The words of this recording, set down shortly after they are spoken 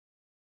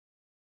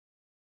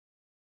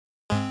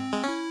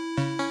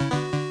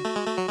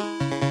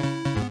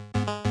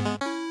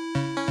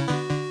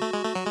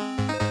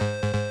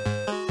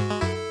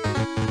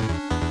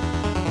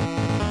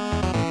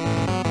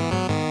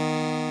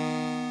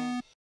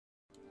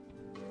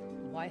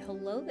Why,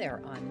 hello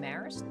there, I'm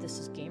Maris, this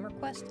is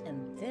GamerQuest,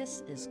 and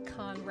this is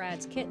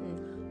Konrad's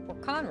Kitten, or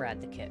Konrad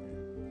the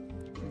Kitten.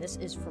 And this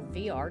is for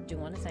VR. Do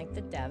want to thank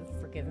the dev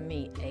for giving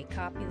me a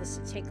copy of this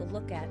to take a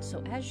look at.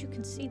 So as you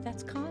can see,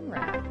 that's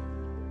Konrad.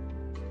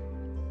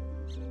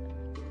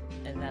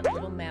 And that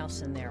little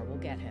mouse in there, we'll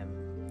get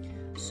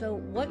him. So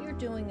what you're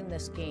doing in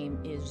this game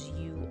is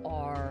you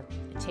are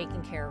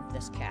taking care of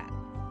this cat.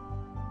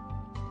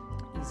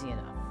 Easy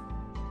enough.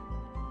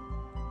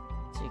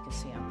 So you can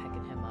see I'm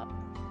picking him up.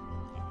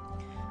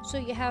 So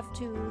you have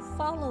to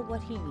follow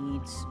what he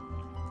needs,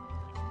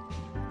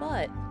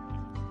 but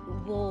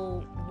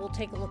we'll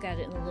take a look at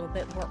it in a little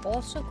bit. We're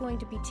also going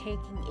to be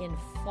taking in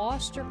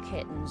foster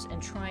kittens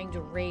and trying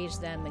to raise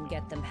them and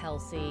get them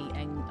healthy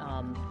and,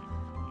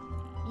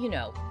 you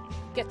know,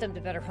 get them to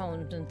better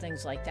homes and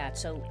things like that.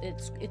 So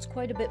it's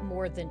quite a bit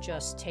more than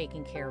just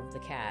taking care of the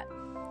cat.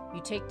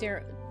 You take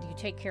care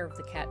of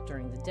the cat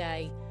during the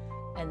day,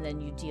 and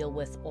then you deal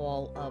with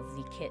all of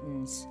the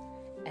kittens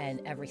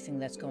and everything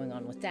that's going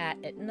on with that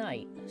at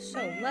night. So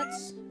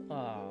let's...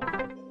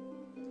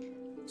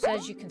 So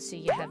as you can see,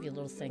 you have your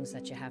little things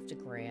that you have to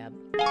grab.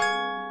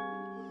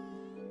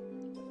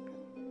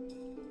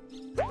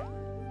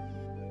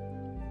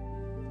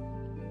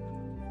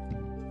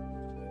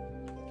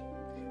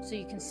 So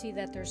you can see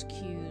that there's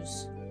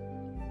cues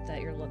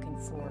that you're looking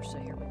for, so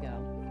here we go.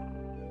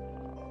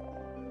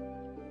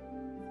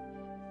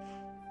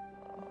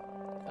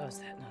 Oh, is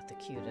that not the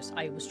cutest?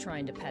 I was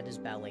trying to pet his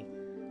belly.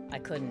 I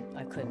couldn't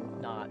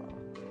not.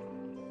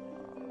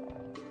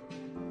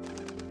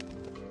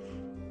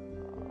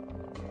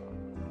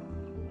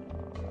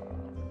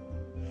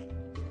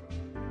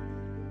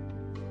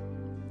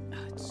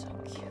 Oh, it's so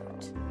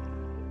cute.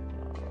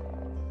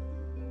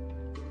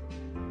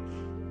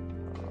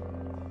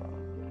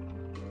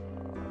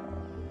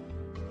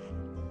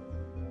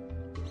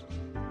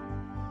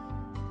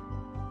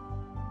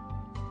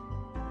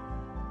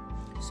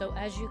 So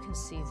as you can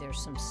see,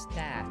 there's some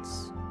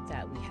stats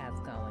that we have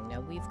going.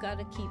 Now we've got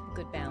to keep a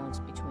good balance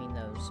between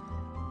those.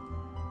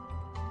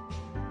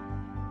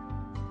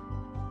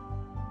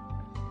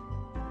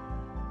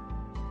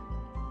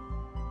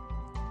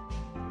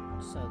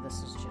 So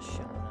this is just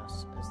showing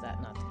us, is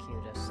that not the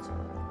cutest?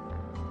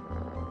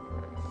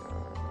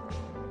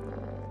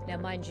 Now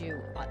mind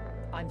you,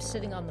 I'm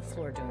sitting on the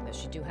floor doing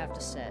this. You do have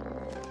to sit.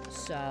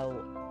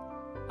 So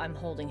I'm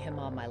holding him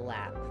on my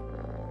lap.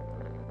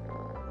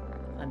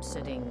 I'm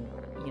sitting,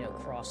 you know,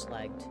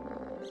 cross-legged.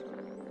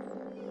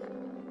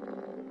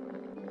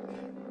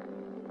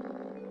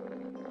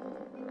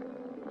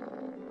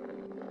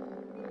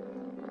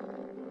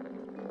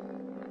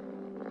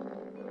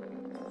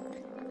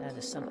 That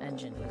is some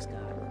engine he's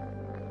got.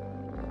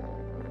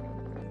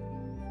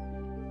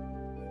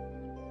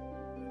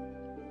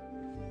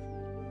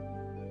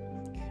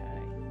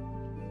 Okay.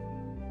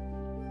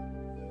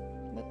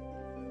 Whoop.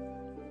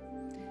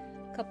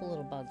 A couple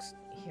little bugs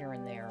here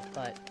and there,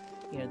 but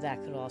you know,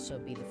 that could also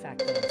be the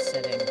fact that I'm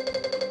sitting.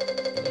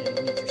 You know,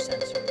 you need your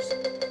sensors.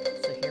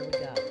 So here we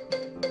go.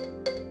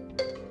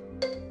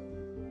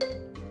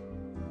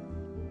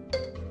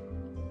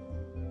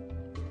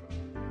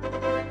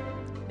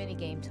 Mini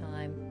game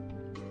time.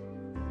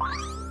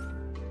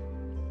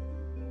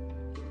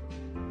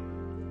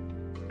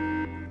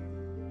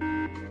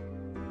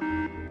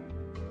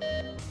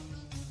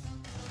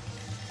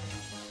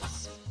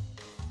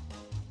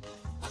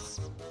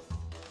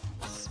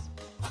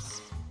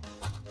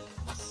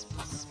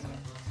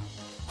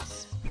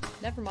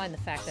 Never mind the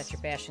fact that you're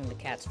bashing the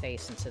cat's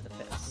face into the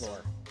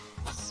floor.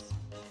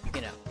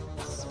 You know.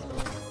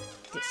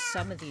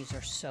 Some of these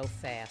are so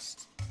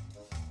fast.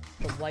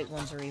 The white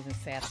ones are even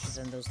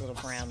faster than those little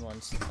brown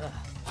ones. Ugh.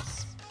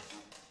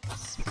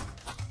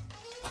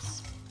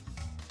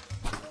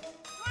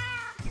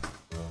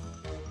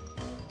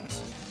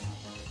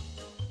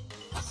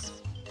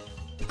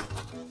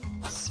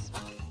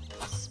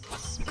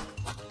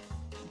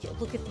 Yeah,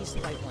 look at these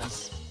white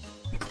ones.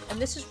 And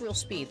this is real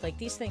speed. Like,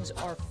 these things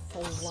are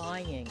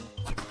flying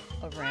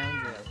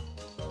around you.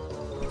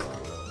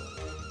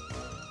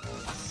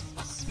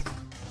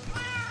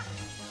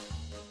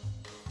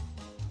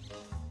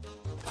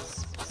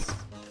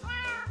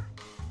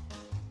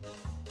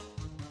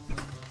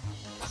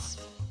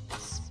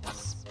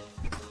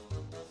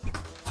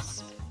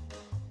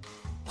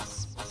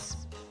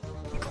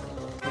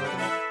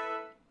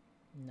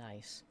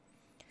 Nice.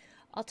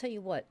 I'll tell you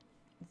what,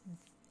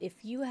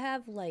 if you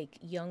have, like,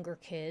 younger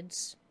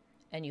kids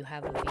and you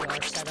have a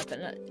VR setup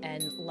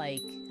and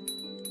like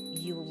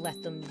you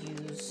let them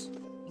use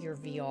your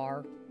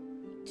VR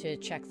to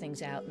check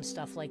things out and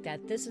stuff like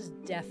that, this is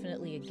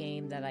definitely a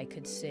game that I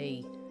could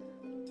see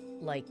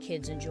like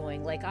kids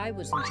enjoying. Like I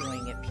was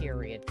enjoying it,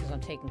 period, because I'm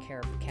taking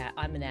care of a cat.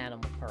 I'm an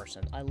animal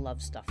person. I love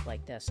stuff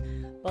like this.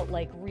 But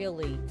like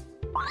really,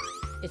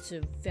 it's a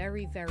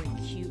very, very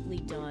cutely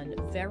done,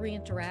 very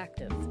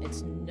interactive.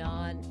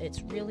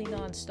 It's really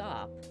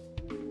non-stop.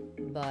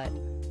 But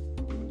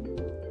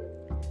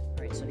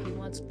so he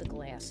wants the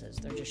glasses.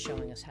 They're just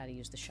showing us how to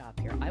use the shop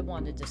here. I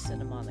wanted to sit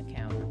him on the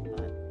counter,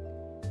 but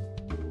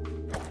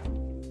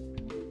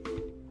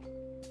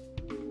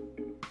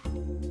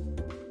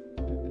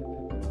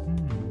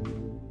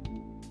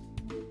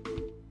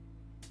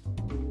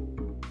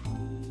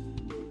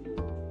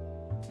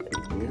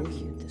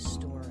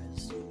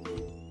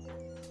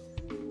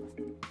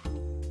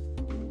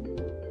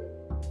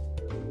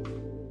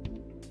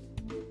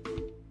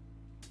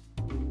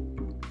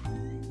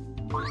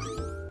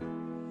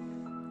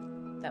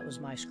That was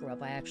my screw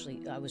up. I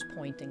was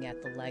pointing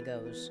at the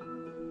Legos.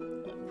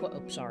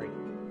 Oh, sorry.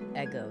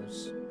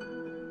 Egos.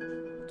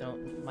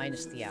 Don't,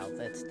 minus the owl.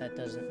 That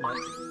doesn't, nope.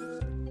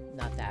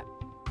 Not that.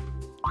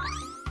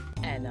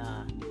 And,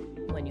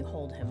 when you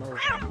hold him over.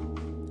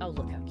 Oh,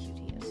 look how cute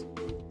he is.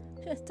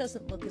 It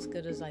doesn't look as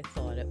good as I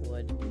thought it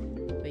would.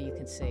 But you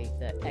can see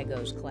the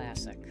Egos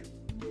Classic.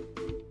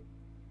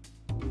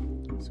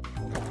 So we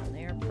hold it on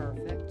there,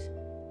 perfect.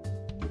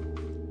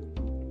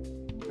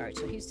 Alright,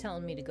 so he's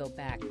telling me to go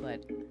back,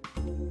 but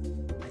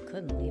I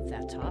couldn't leave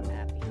that top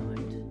hat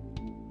behind.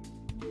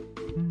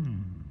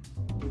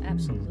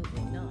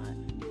 Absolutely not.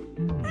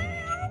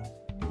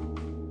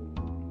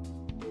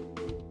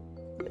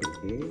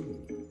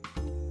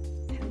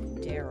 How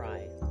dare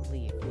I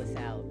leave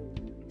without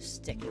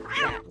sticking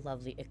that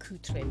lovely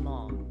accoutrement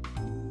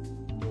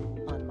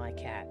on my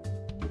cat?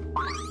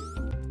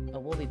 Oh,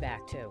 we'll be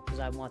back too,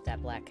 because I want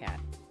that black cat.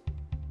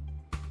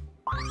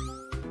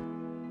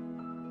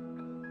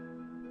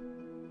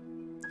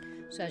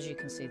 So as you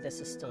can see, this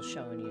is still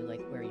showing you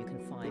like where you can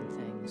find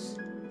things.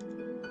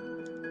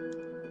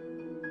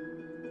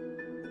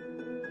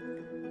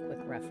 Quick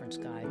reference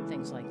guide,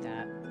 things like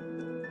that.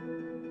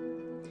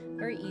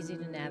 Very easy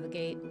to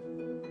navigate.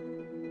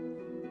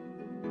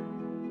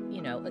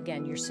 You know,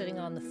 again, you're sitting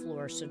on the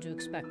floor, so do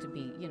expect to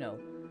be, you know,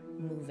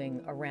 moving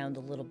around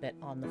a little bit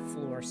on the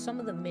floor. Some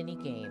of the mini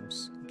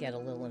games get a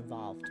little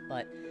involved,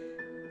 but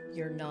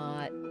you're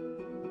not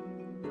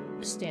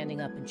standing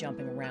up and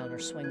jumping around or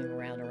swinging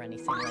around or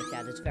anything like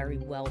that. It's very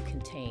well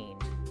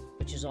contained,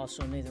 which is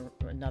also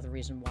another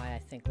reason why I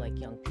think like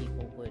young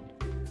people would,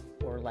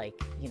 or like,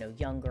 you know,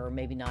 younger,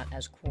 maybe not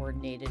as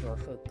coordinated or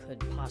who could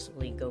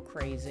possibly go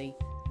crazy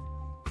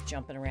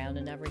jumping around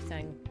and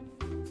everything.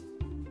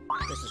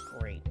 This is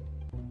great.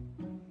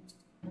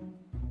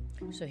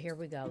 So here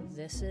we go.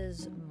 This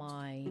is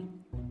my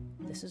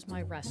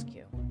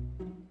rescue.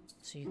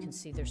 So you can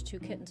see there's 2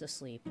 kittens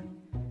asleep.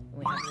 And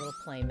we have a little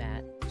play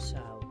mat,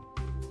 so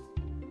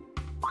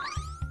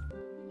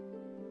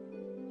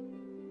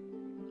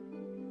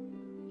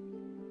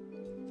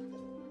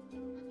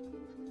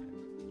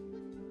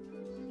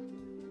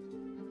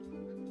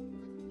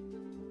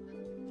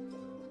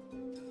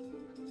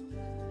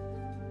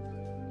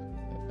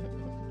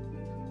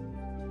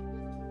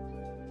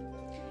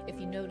if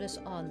you notice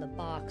on the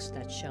box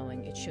that's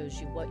showing, it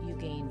shows you what you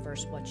gain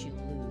versus what you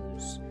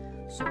lose.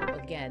 So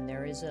again,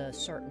 there is a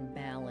certain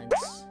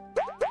balance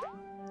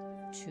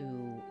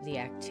to the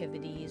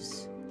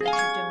activities that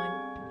you're doing.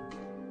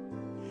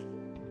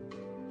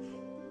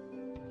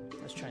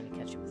 I was trying to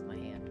catch it with my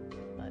hand,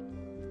 but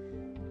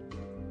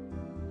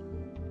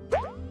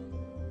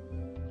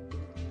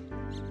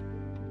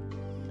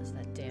that's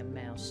that damn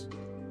mouse.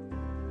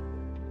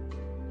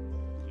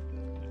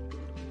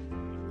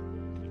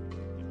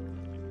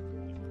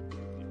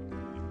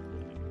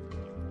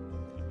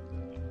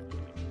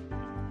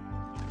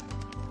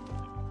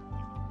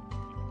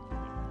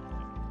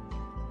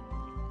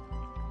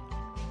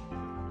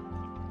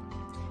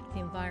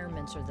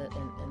 Environments are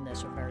in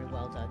this are very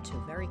well done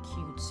too. Very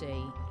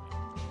cutesy.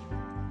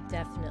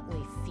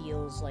 Definitely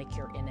feels like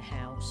you're in a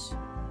house.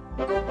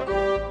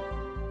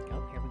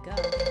 Oh, here we go.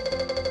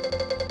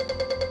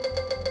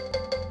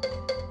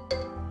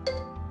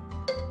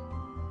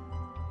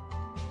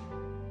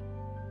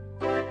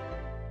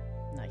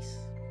 Nice.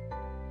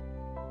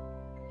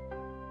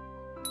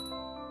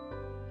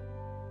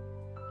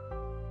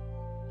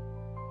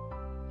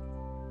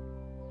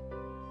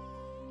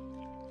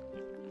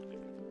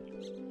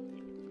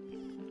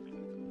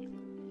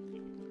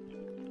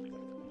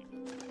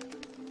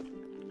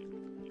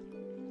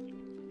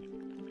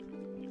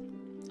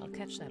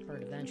 Catch that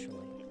bird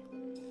eventually.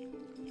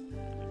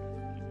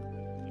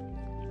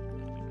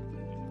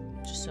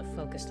 Just so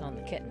focused on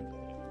the kitten.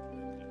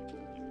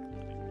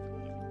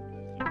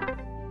 Okay,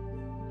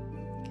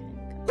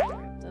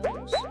 grab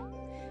those.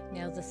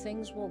 Now the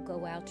things will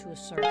go out to a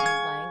certain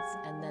length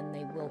and then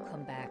they will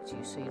come back to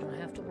you, so you don't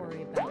have to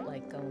worry about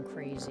like going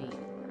crazy,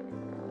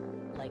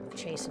 like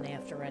chasing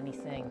after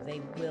anything.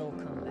 They will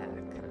come back.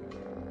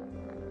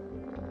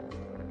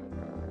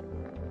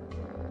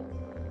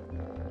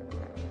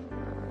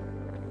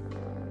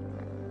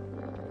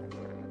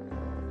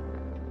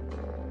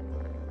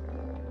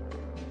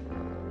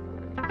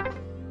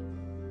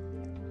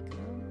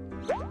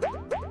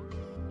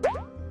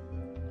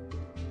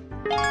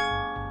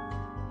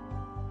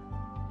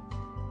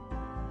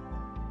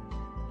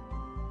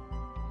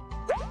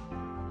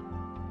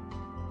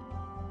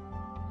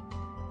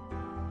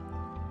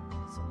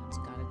 Someone's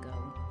gotta go.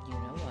 You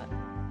know what?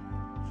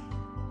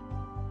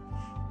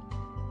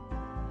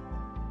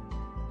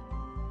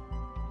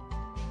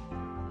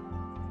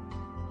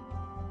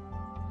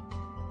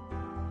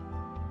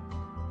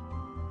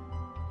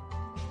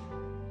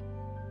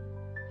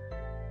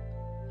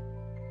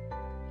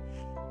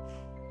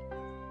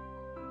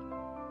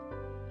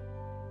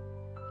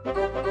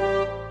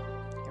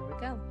 Here we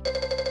go.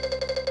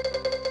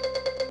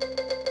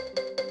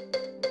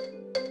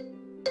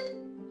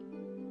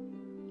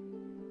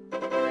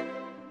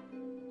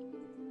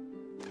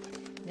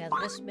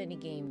 This mini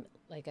game,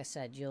 like I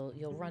said,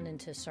 you'll run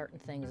into certain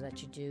things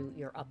that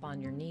you're up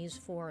on your knees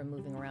for and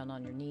moving around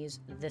on your knees.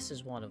 This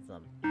is one of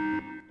them.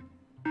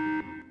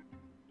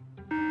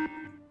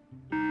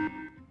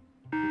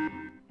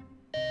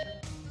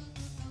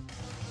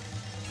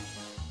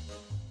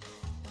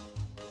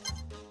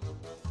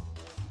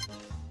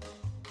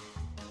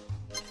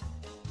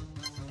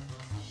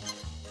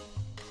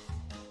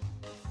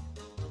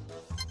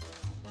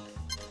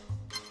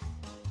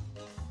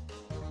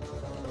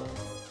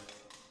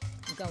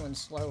 Going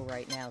slow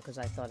right now because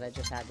I thought I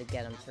just had to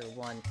get him through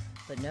one,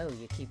 but no,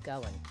 you keep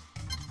going.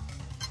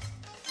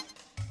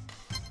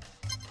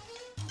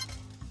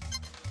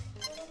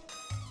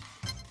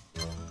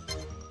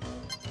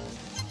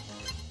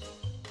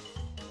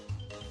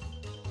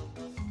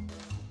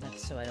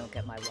 That's so I don't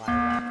get my wire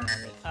wrapping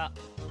on me.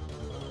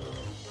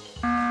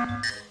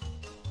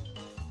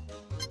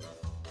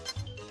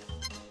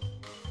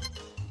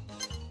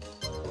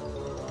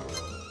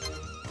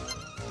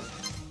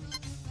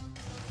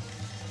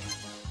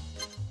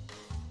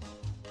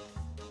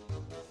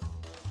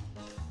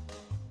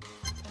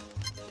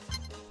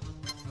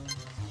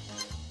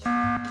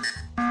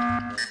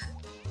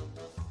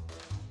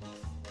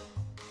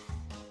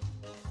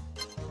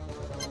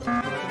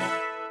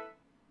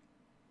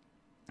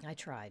 I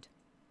tried.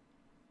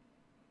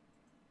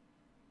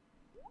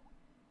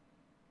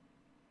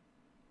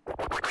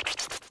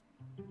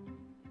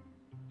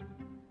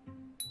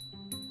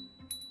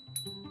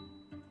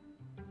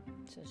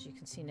 So as you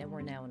can see now,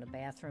 we're now in a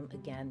bathroom.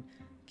 Again,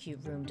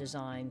 cute room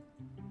design.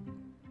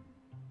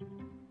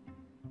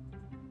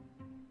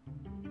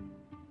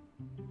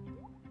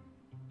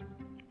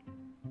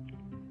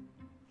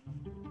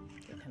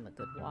 Give him a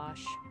good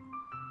wash.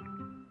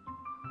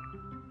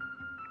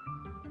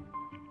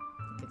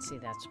 See,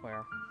 that's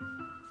where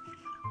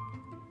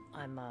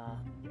I'm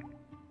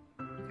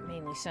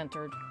mainly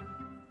centered.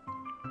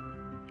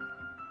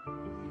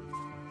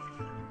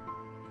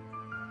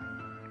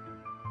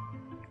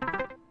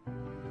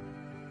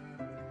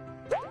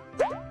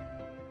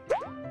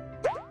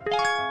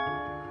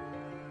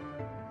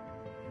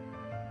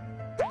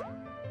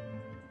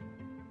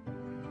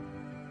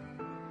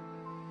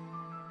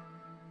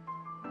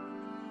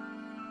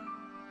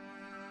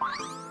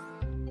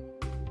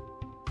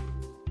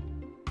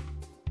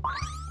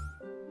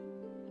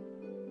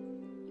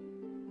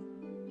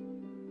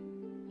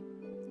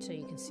 So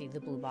you can see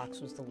the blue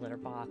box was the litter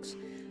box.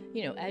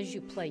 You know, as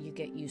you play, you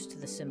get used to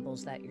the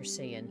symbols that you're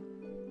seeing.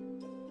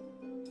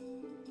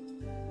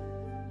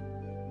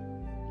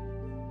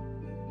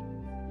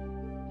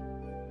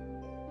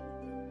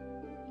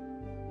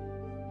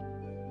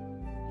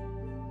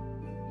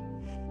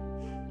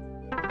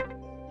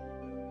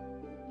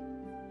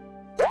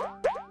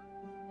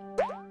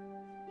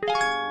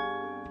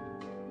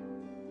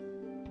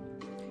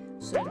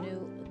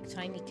 So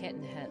Tiny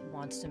Kitten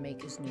wants to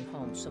make his new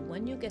home. So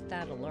when you get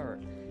that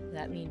alert,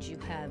 that means you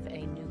have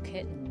a new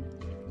kitten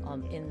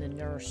in the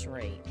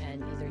nursery,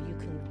 and either you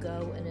can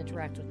go and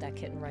interact with that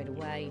kitten right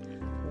away,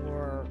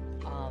 or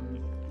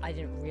I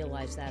didn't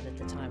realize that at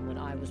the time when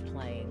I was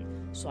playing,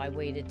 so I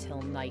waited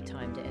till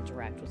nighttime to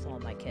interact with all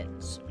my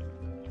kittens.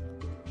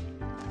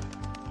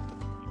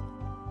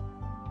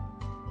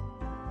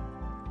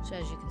 So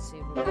as you can see,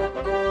 we've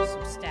got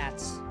some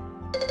stats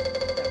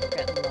that we're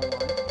getting low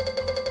on.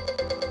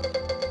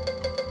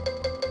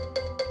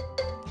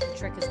 The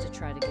trick is to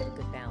try to get a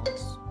good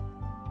balance.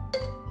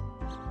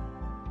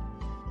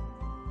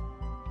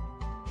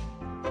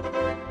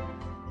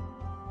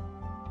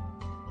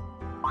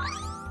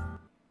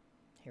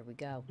 Here we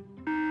go.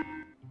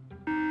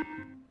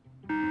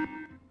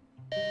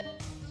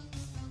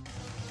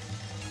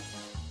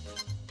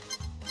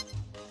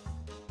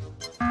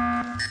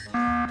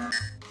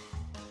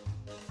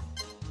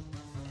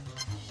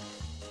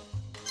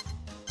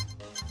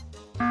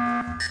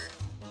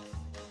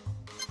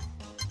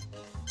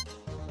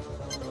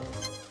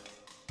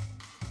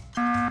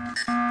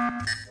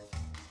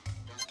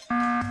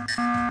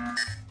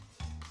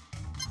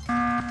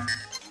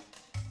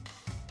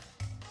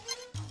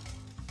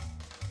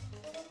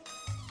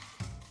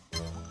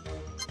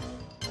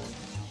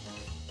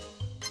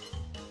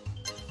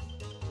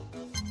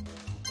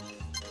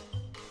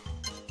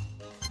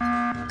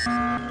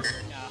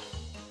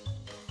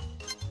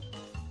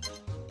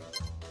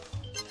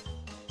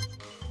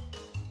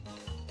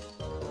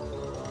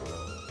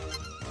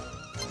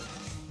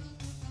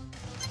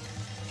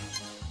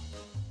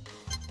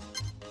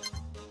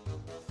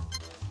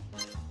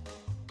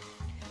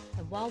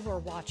 While we're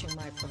watching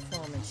my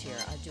performance here,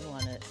 I do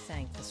want to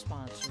thank the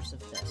sponsors of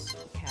this,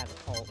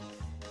 Catapult.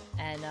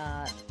 And,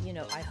 you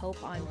know, I hope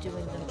I'm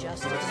doing them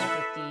justice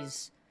with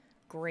these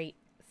great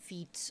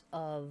feats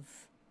of,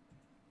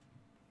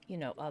 you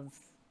know, of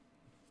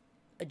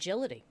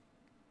agility.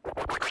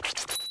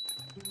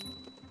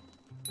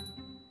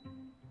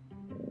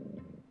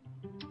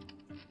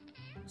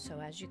 So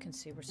as you can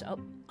see, we're so...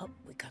 Oh,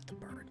 we got the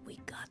bird. We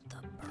got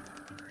the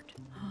bird.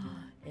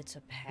 It's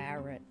a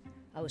parrot.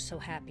 I was so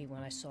happy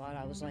when I saw it.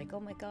 I was like, oh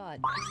my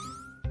god.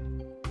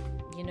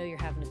 You know you're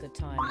having a good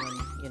time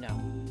when, you know.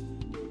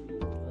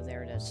 Oh,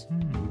 there it is.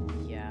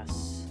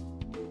 Yes.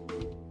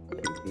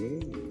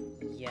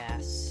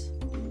 Yes.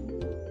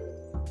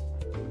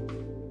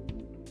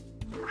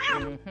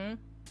 Mm-hmm.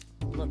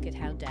 Look at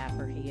how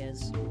dapper he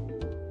is.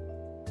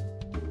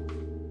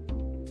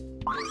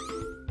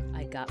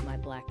 I got my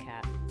black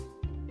cat.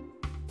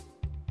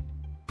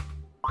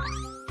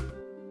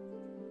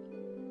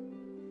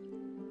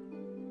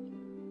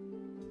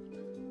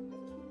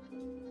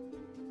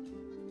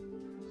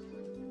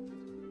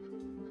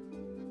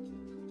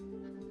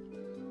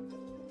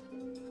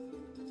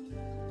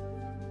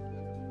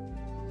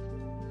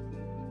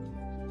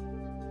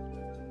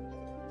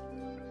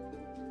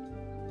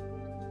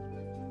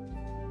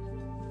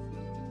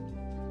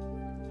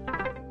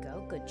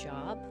 Good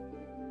job.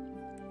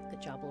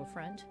 Good job, little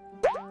friend.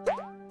 Look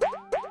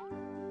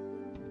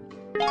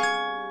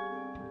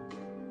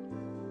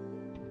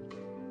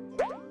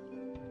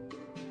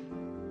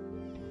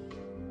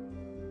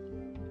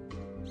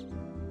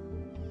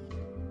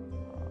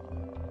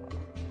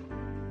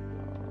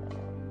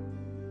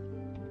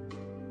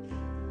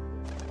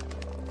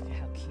at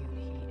how cute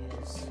he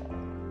is.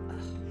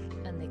 Ugh.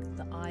 And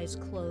the eyes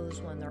close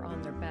when they're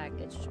on their back.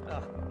 It's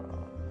ugh.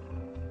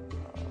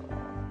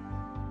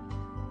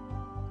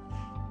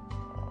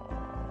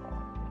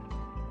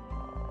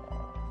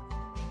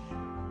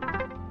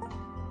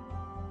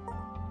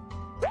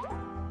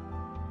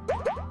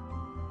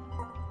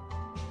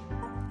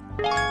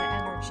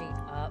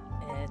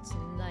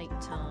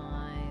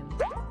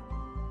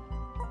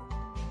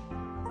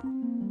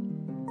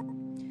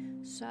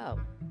 So,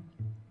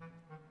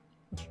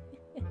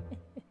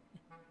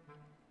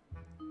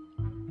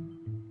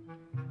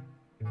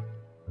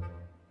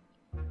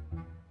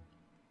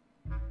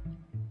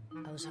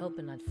 I was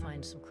hoping I'd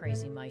find some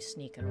crazy mice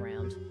sneaking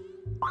around,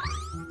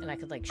 and I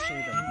could like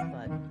shoot them,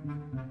 but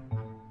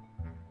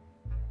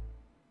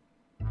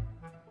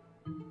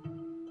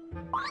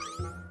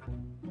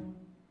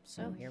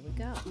so here we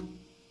go.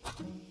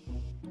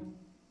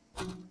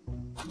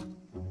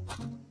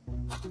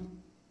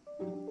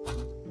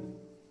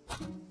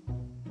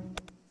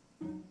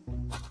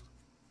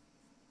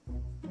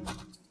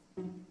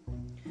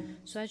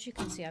 So as you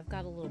can see, I've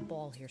got a little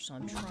ball here, so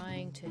I'm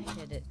trying to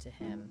hit it to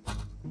him.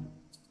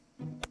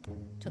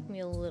 Took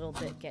me a little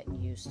bit getting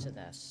used to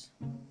this.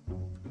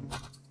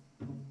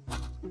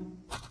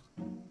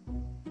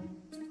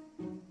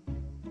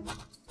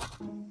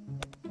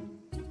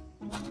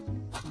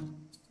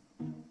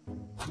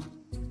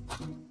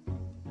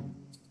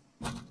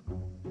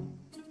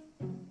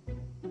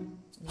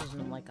 Using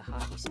them like a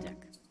hockey stick.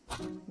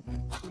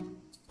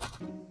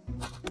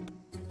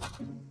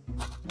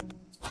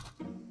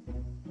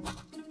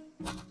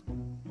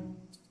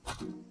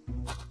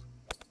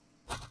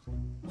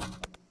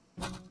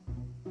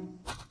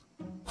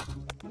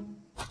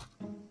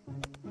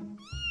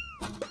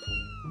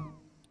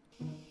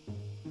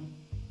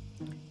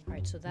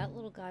 So that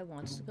little guy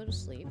wants to go to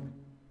sleep.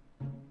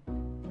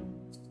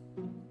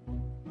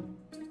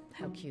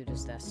 How cute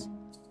is this?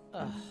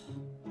 Ugh.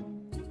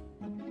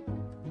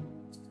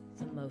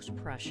 The most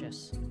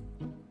precious.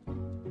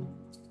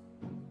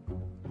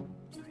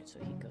 Alright, so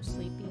he goes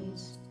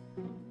sleepies.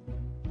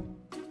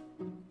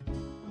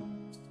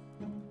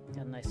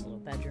 Got a nice little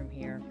bedroom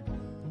here.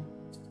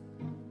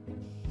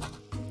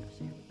 So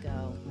here we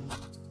go.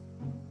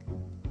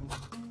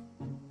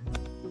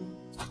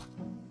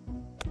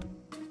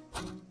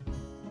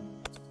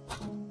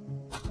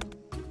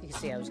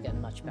 See, I was getting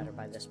much better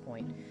by this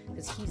point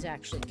because he's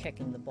actually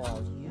kicking the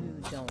ball.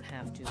 You don't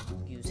have to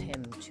use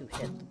him to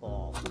hit the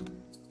ball.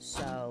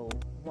 So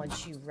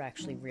once you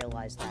actually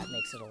realize that, it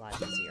makes it a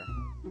lot easier.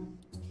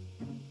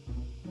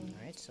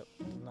 Alright, so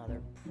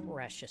another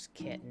precious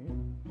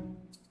kitten.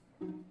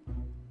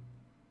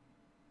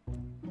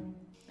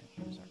 And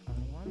here's our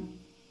other one.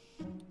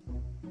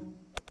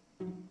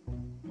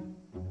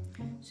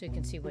 So you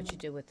can see what you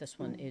do with this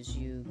one is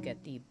you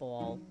get the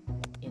ball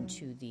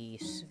into the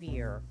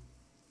sphere.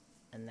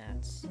 And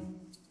that's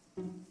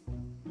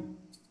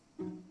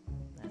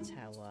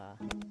how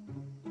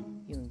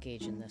you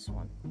engage in this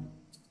one.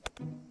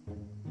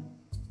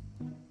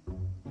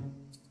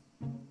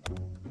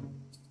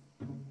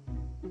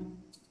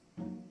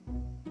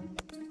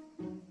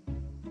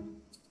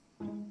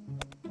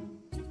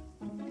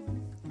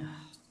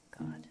 Oh,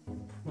 God,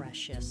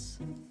 precious.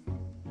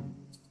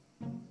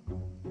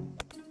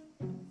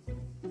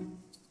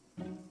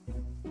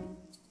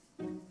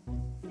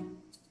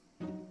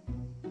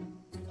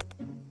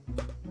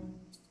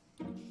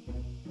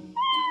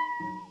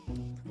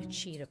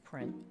 Cheetah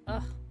print.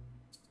 Ugh,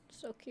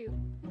 so cute.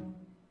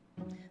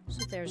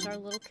 So there's our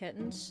little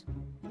kittens.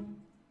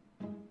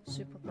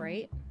 Super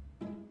great.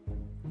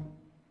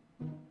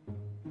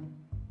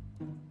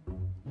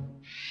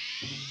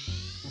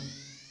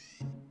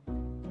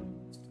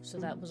 So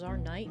that was our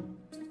night.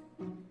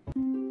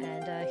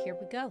 And here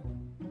we go.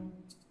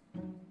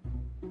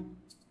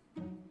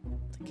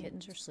 The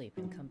kittens are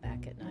sleeping. Come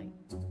back at night.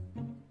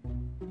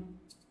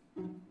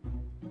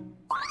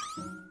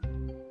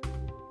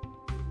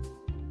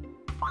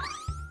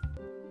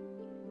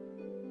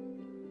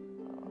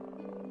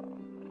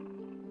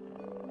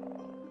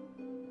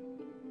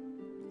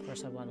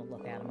 course I want to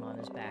look at him on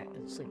his back,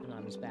 sleeping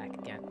on his back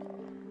again.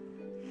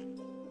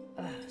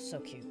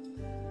 So cute.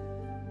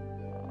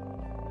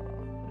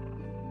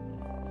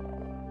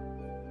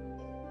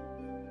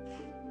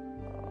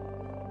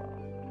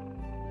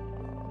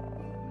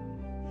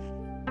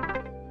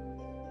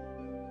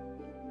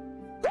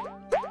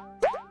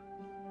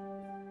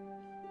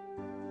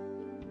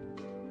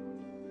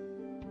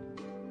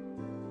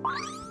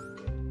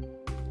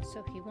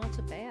 So he wants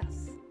a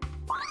bath.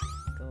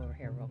 Go over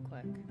here real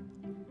quick.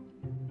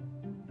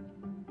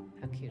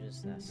 How cute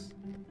is this?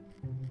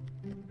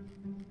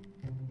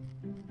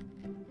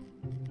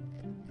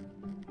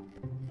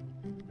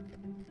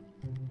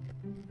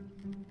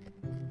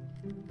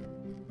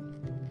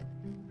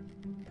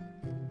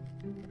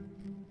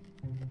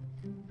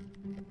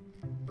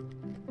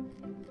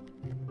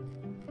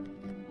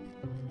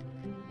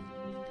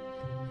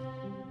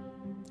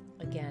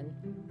 Again,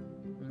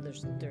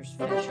 there's fish.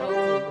 Hopefully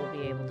we'll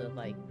be able to,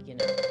 like, you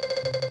know,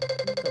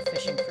 go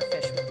fishing for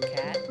fish with the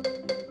cat.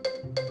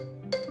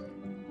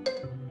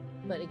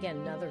 But again,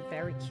 another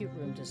very cute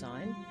room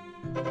design.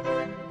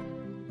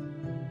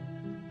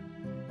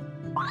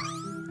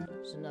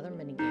 There's another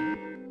mini game.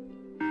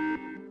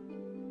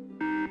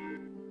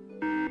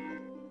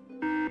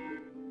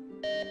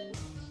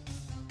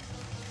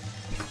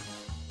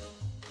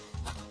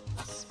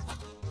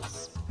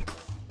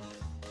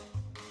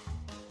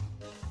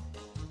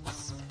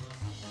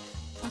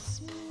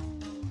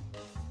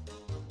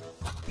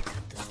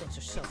 These things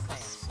are so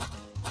fast.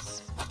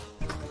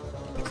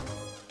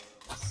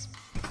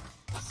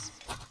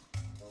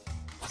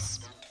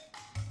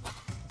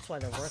 That's why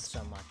they're worth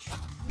so much.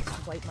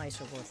 White mice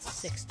are worth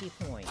 60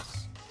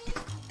 points.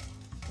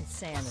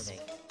 Insanity.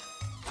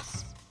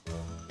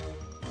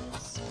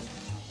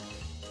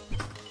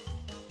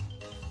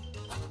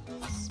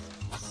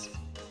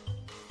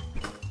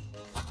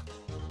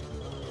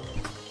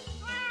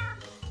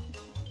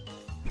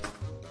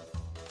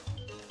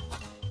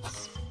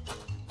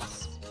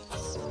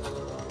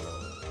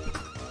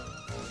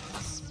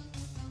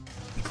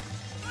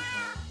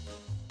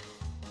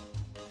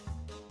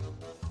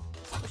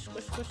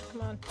 Squish, squish,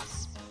 come on.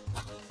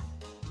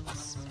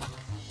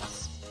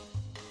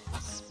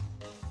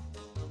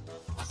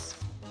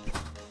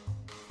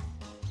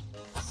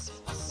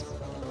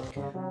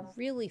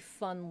 Really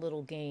fun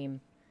little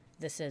game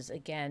this is.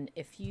 Again,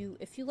 if you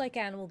like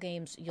animal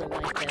games, you'll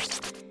like this.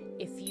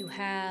 If you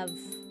have,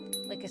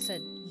 like I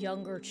said,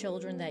 younger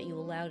children that you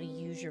allow to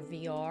use your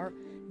VR,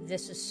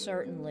 this is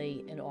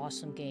certainly an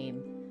awesome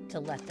game to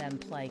let them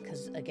play,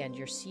 because again,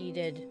 you're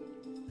seated.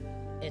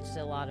 It's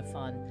a lot of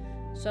fun.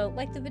 So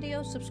like the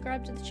video,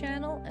 subscribe to the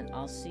channel, and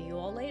I'll see you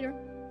all later.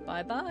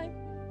 Bye bye.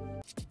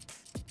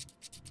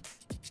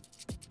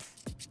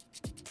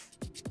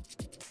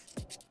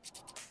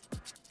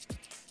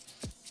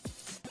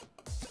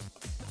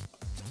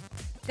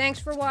 Thanks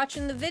for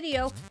watching the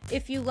video.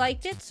 If you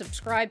liked it,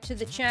 subscribe to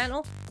the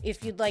channel.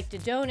 If you'd like to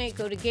donate,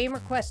 go to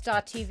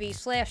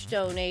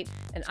GamerQuest.tv/donate,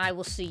 and I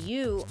will see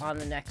you on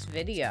the next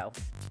video.